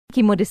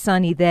Mickey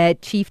Modisane there,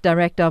 Chief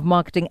Director of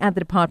Marketing at the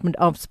Department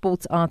of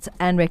Sports, Arts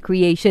and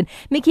Recreation.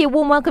 Mickey, a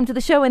warm welcome to the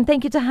show and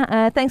thank you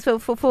thanks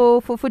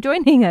for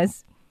joining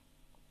us.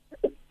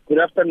 Good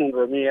afternoon,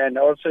 Romy, and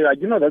also,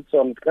 that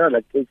song kind of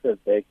like takes us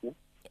back. No?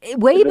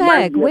 Way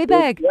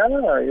back. Yeah,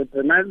 it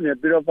reminds me a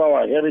bit of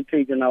our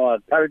heritage and our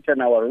culture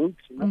and our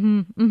roots,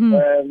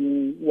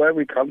 where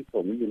we come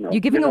from. You're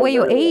giving away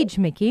your age,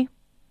 Mickey.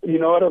 You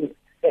know what I'm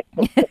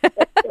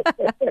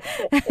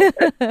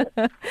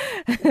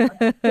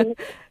saying?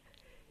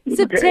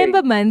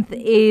 September month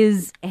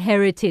is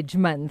Heritage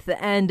Month,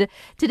 and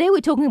today we're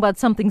talking about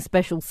something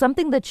special,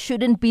 something that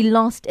shouldn't be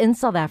lost in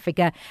South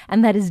Africa,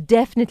 and that is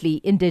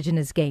definitely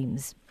Indigenous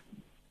Games.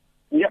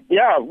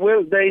 Yeah.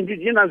 Well, the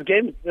Indigenous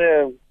Games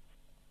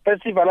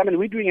Festival,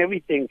 we're doing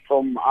everything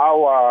from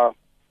our,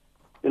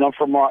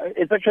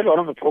 it's actually one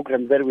of the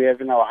programs that we have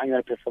in our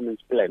annual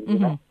performance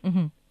plan,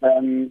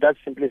 that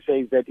simply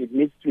says that it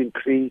needs to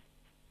increase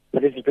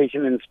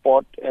participation in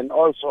sport, and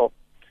also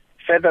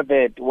further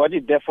that what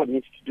it therefore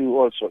needs to do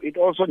also, it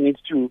also needs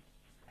to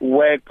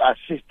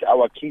assist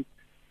our kids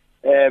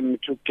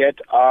to get,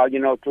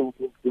 to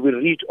be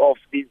rid of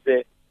these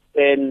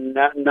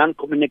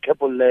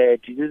non-communicable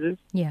diseases,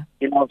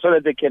 so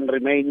that they can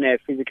remain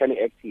physically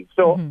active.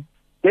 So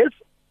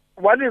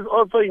what is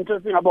also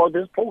interesting about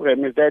this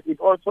program is that it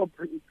also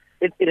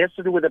it has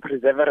to do with the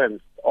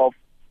preservance of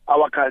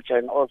our culture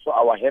and also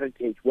our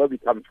heritage, where we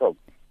come from.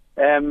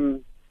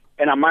 And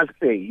I must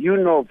say,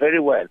 very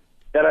well,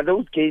 there are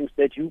those games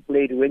that you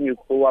played when you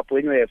grew up,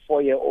 when you were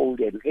 4-year-old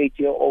and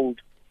 8-year-old,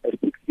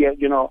 6-year,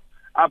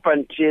 up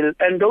until,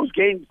 and those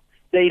games,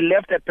 they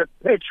left a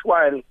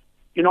perpetual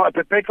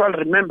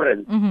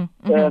remembrance,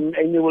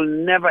 and you will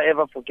never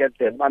ever forget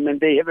them.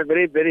 They have a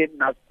very, very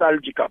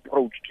nostalgic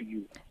approach to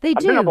you. They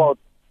do.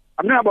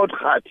 I'm not about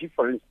Khati,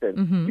 for instance.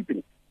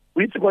 Skipping.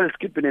 We used to call it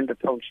skipping in the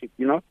township,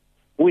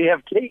 We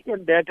have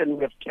taken that and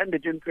we have turned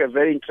it into a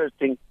very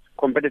interesting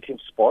competitive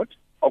sport,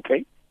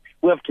 okay?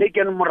 We have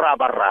taken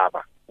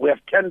Murabaraba. We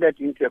have turned that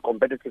into a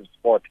competitive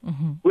sport.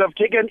 We have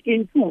taken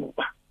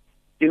Intuba.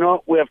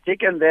 We have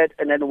taken that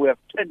and then we have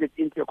turned it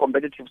into a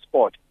competitive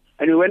sport.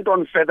 And we went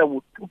on further,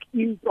 we took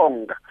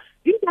Intonga.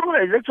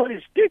 Intonga is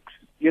actually sticks,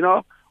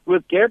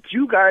 We'll get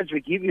you guys,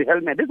 we give you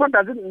helmet. This one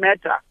doesn't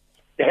matter.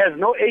 It has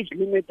no age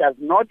limit, does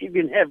not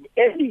even have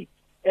any,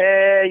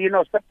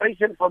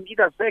 separation from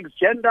either sex,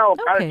 gender, or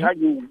culture.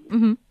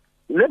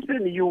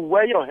 Listen, you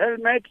wear your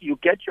helmet, you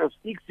get your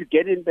sticks, you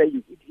get in there,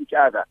 you hit each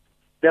other.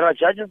 There are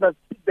judges that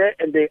sit there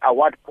and they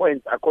award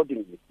points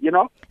accordingly,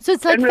 So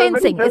it's like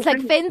fencing. It's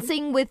like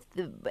fencing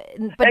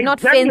but not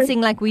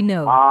fencing like we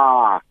know.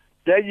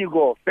 There you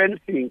go,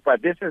 fencing,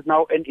 but this is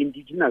now an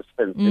indigenous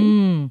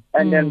fencing.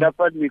 Then that's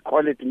what we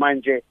call it,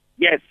 manje.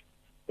 Yes,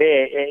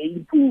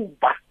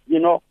 Impuba,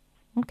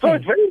 Okay. So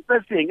it's very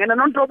interesting. And then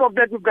on top of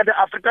that, we've got the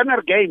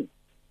Afrikaner game,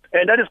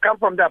 and that has come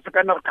from the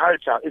Afrikaner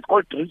culture. It's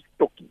called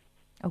Dristoki.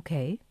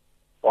 Okay.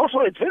 Also,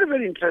 it's very,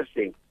 very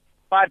interesting.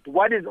 But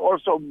what is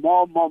also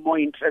more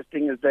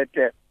interesting is that,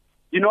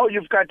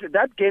 you've got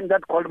that game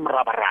that's called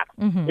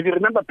Mrabaraba. If you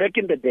remember back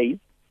in the days,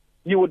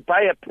 you would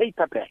buy a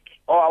paperback,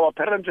 or our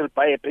parents will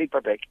buy a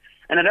paperback.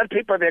 And in that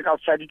paperback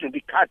outside, it will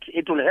be cut.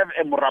 It will have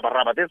a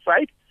Mrabaraba this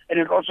side, and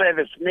it will also have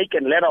a snake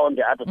and ladder on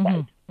the other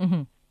side.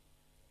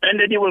 And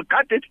then you will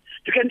cut it.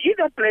 You can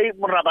either play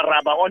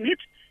Mrabaraba on it,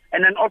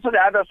 and then also the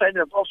other side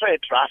is also a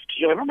draft.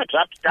 You remember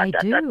draft? I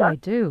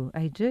do.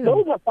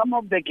 Those are some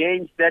of the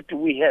games that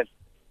we have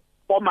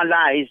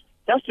formalized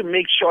just to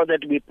make sure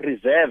that we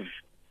preserve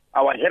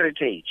our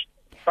heritage.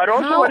 But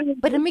also,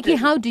 Mickey,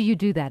 how do you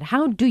do that?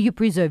 How do you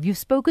preserve? You've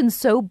spoken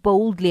so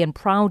boldly and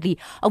proudly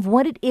of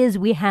what it is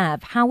we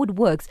have, how it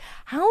works.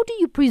 How do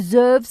you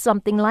preserve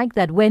something like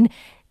that when,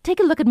 take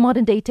a look at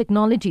modern day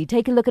technology,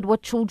 take a look at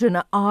what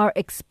children are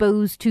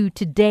exposed to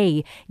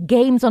today.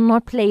 Games are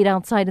not played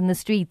outside in the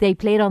street. They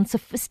played on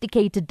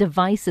sophisticated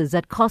devices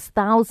that cost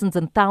thousands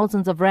and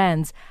thousands of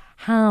rands.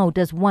 How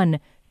does one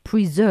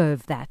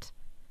preserve that?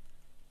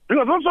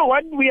 Because also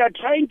what we are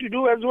trying to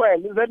do as well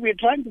is that we're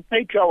trying to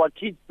say to our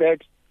kids that,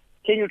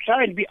 can you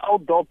try and be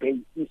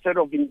outdoor-based instead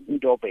of being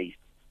indoor-based?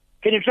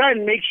 Can you try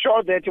and make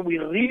sure that we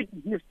rid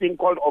this thing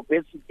called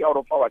obesity out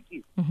of our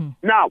kids?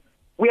 Now,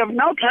 we have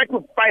now tried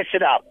to spice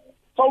it up.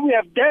 So we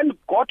have then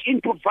got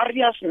into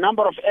various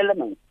number of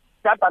elements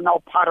that are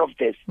now part of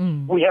this.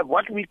 We have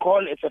what we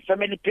call a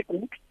family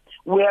picnic.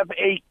 We have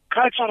a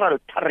cultural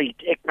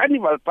parade, a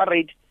carnival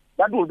parade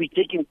that will be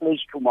taking place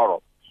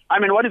tomorrow.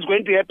 What is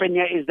going to happen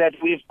here is that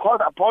we've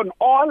called upon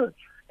all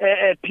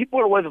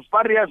people with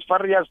various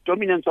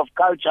dominance of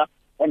culture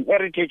and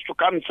heritage to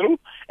come through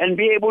and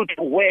be able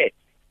to wear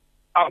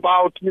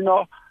about,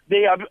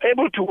 they are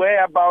able to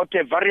wear about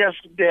various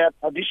their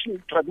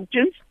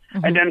traditions,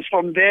 and then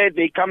from there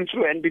they come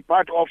through and be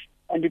part of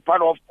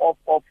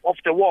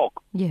the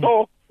walk.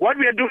 So what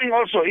we are doing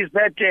also is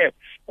that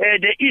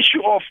the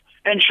issue of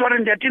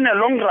ensuring that in the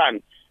long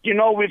run,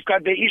 we've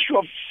got the issue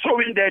of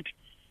showing that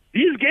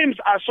these games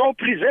are so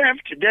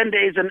preserved, then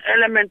there is an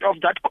element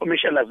of that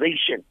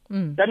commercialization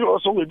that we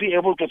also will be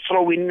able to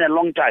throw in a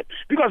long time.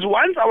 Because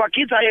once our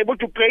kids are able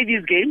to play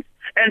these games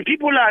and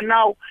people are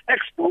now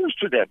exposed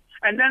to them,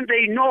 and then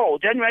they know,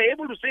 then we're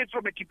able to say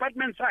from a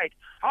department side,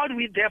 how do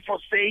we therefore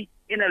say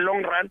in a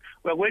long run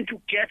we're going to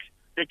get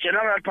the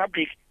general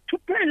public to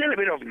pay a little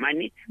bit of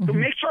money to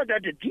make sure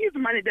that this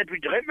money, that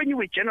with revenue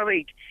we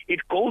generate, it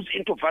goes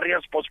into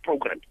various sports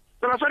programs.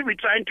 So that's what we're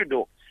trying to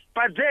do.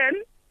 But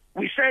then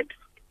we said,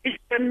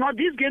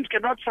 these games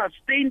cannot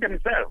sustain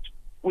themselves.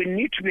 We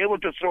need to be able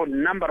to throw a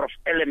number of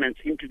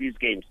elements into these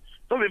games.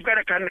 So we've got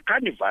a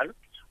carnival.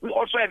 We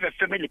also have a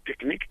family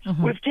picnic.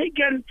 We've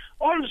taken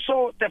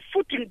also the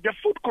food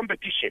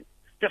competition.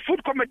 The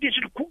food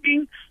competition,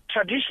 cooking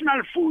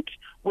traditional food,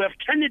 we have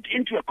turned it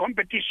into a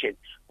competition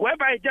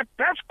whereby the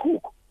best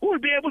cook who will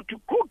be able to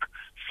cook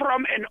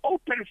from an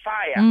open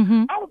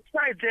fire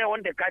outside there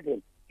on the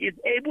garden is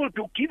able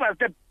to give us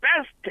the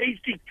best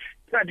tasting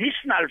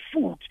traditional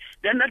food,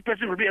 then that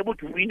person will be able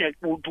to win a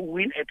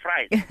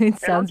prize. It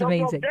sounds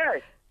amazing.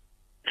 That,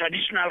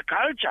 traditional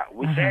culture.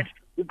 We said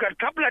we've got a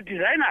couple of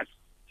designers.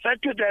 Said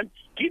to them,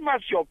 give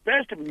us your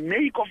best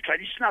make of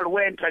traditional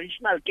wear and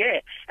traditional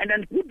care, and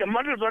then put the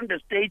models on the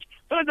stage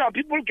so that our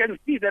people can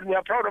see that we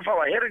are proud of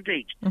our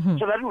heritage.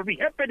 So that will be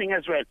happening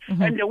as well.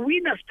 And the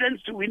winner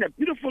stands to win an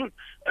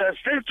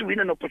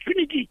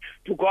opportunity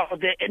to go out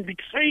there and be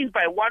trained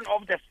by one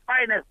of the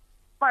finest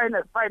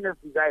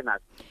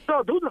designers.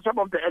 So those are some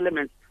of the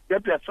elements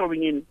that we are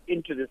throwing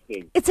into this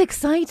game. It's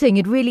exciting.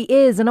 It really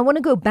is. And I want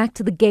to go back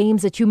to the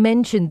games that you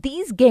mentioned.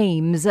 These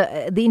games,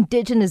 the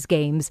indigenous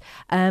games,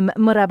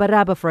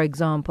 Marabaraba, for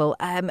example,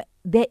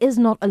 there is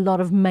not a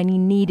lot of money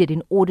needed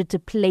in order to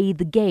play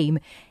the game.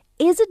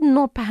 Is it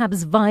not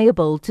perhaps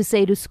viable to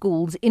say to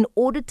schools, in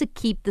order to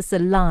keep this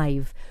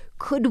alive,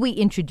 could we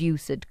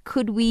introduce it?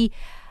 Could we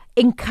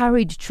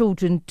encourage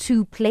children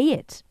to play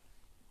it?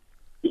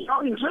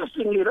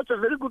 Interestingly, that's a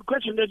very good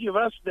question that you've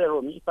asked there,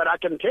 Romy, but I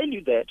can tell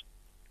you that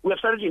we have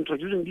started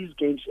introducing these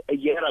games a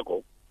year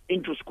ago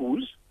into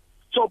schools.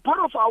 So part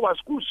of our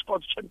school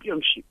sports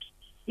championships,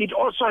 it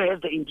also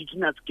has the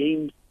indigenous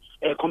games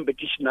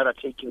competition that are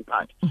taking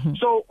part.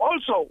 So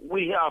also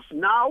we have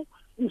now,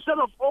 instead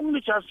of only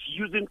just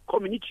using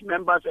community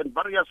members and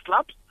various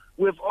clubs,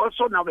 we've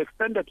also now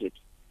extended it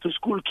to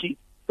school kids.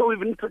 So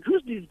we've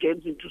introduced these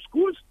games into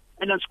schools,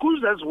 and then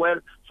schools as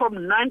well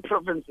from 9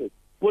 provinces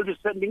will be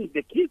sending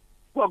the kids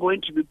who are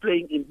going to be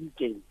playing in these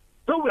games.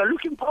 So we are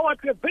looking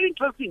forward to a very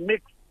interesting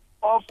mix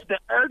of the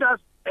elders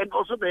and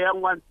also the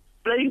young ones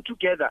playing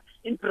together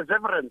in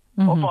perseverance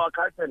of our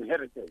culture and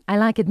heritage. I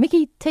like it.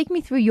 Mickey, take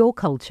me through your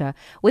culture.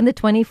 When the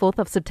 24th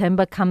of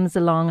September comes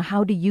along,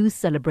 how do you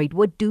celebrate?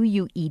 What do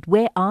you eat?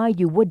 Where are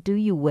you? What do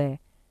you wear?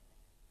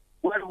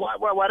 Well,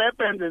 what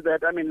happens is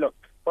that, look,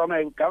 from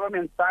a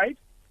government side,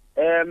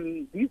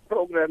 these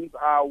programs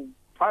are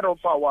part of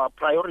our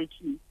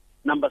priority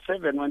number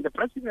 7. When the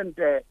president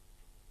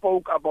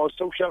spoke about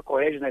social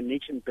cohesion and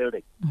nation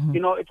building,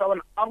 it's our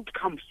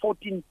outcome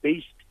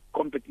 14-based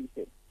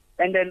competition.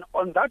 And then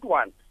on that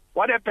one,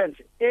 what happens,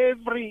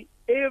 every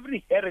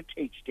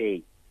Heritage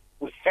Day,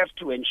 we have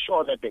to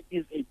ensure that there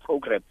is a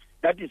program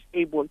that is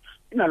able,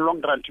 in the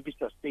long run, to be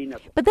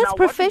sustainable. But that's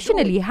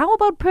professionally. How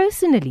about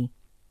personally?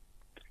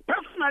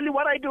 Personally,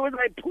 what I do is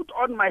I put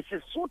on my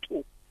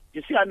Sesotho.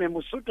 You see, I'm a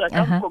Mosotho. I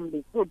come from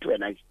Lesotho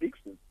and I speak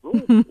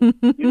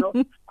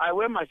Sesotho. I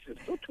wear my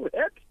Sesotho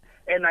hat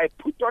and I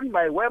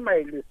wear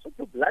my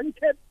Lesotho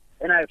blanket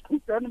and I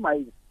put on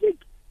my stick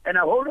and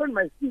I hold on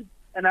my seat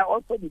and I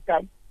also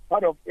become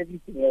part of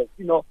everything else,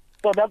 So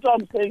that's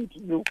what I'm saying to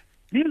you.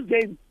 These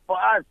games for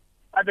us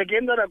are the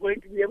games that are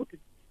going to be able to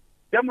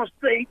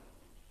demonstrate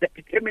the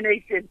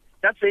determination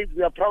that says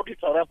we are proudly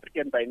South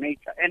African by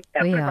nature and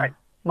everybody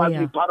must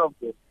be part of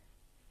this.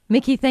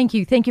 Mickey, thank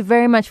you. Thank you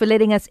very much for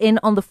letting us in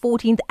on the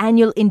 14th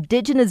Annual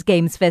Indigenous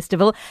Games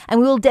Festival.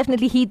 And we will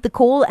definitely heed the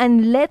call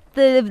and let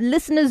the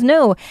listeners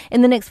know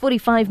in the next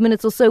 45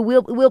 minutes or so.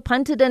 We'll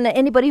punt it, and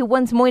anybody who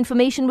wants more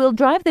information, we'll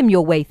drive them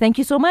your way. Thank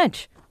you so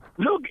much.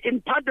 Look,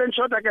 in part and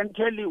short, I can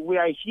tell you we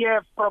are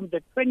here from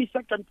the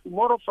 22nd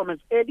tomorrow from as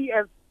early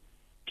as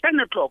 10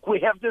 o'clock. We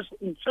have this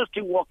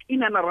interesting walk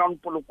in and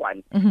around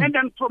Polokwane. And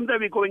then from there,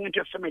 we're going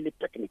into a family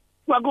picnic.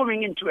 We're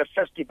going into a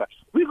festival.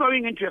 We're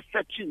going into a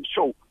fashion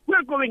show.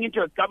 We're going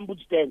into a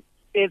gamboots dance.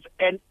 It's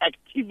an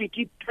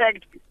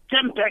activity-packed,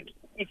 jam-packed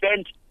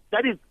event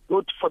that is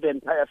good for the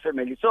entire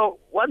family. So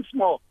once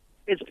more,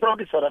 it's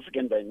probably South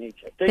African by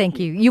nature. Thank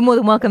you. You're more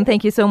than welcome.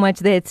 Thank you so much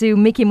there to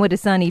Mickey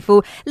Modisane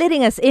for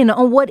letting us in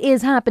on what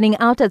is happening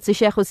out at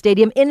Seshego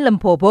Stadium in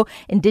Limpopo.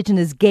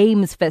 Indigenous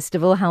Games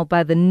Festival held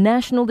by the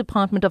National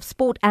Department of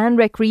Sport and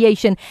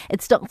Recreation.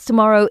 It starts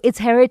tomorrow. It's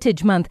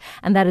Heritage Month,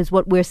 and that is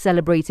what we're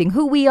celebrating.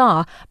 Who we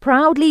are,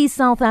 proudly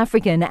South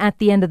African at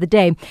the end of the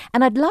day.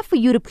 And I'd love for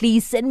you to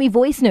please send me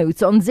voice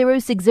notes on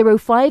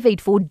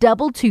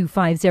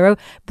 060-584-2250.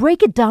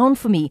 Break it down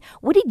for me.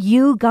 What did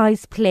you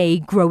guys play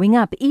growing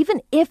up? Even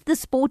even if the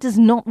sport is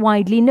not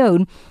widely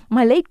known.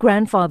 My late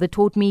grandfather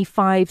taught me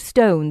 5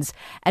 stones,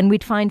 and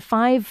we'd find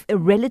 5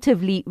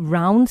 relatively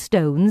round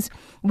stones.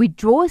 We'd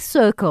draw a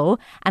circle,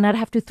 and I'd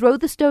have to throw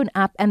the stone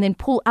up and then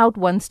pull out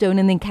one stone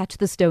and then catch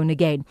the stone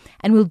again.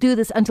 And we'll do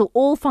this until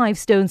all 5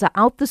 stones are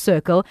out the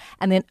circle,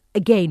 and then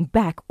again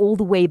back, all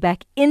the way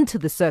back into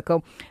the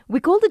circle.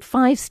 We called it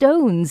 5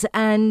 stones,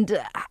 and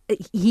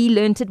he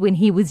learnt it when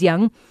he was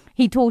young.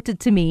 He taught it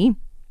to me.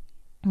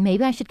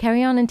 Maybe I should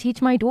carry on and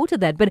teach my daughter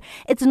that, but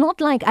it's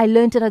not like I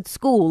learnt it at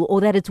school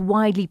or that it's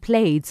widely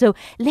played. So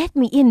let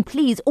me in,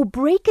 please, or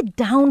break it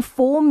down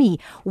for me.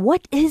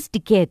 What is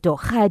Diketo,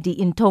 Khadi,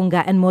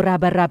 Intonga, and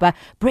Morabaraba?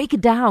 Break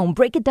it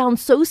down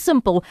so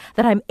simple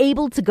that I'm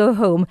able to go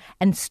home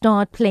and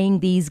start playing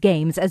these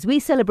games as we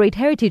celebrate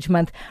Heritage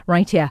Month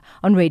right here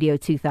on Radio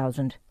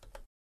 2000.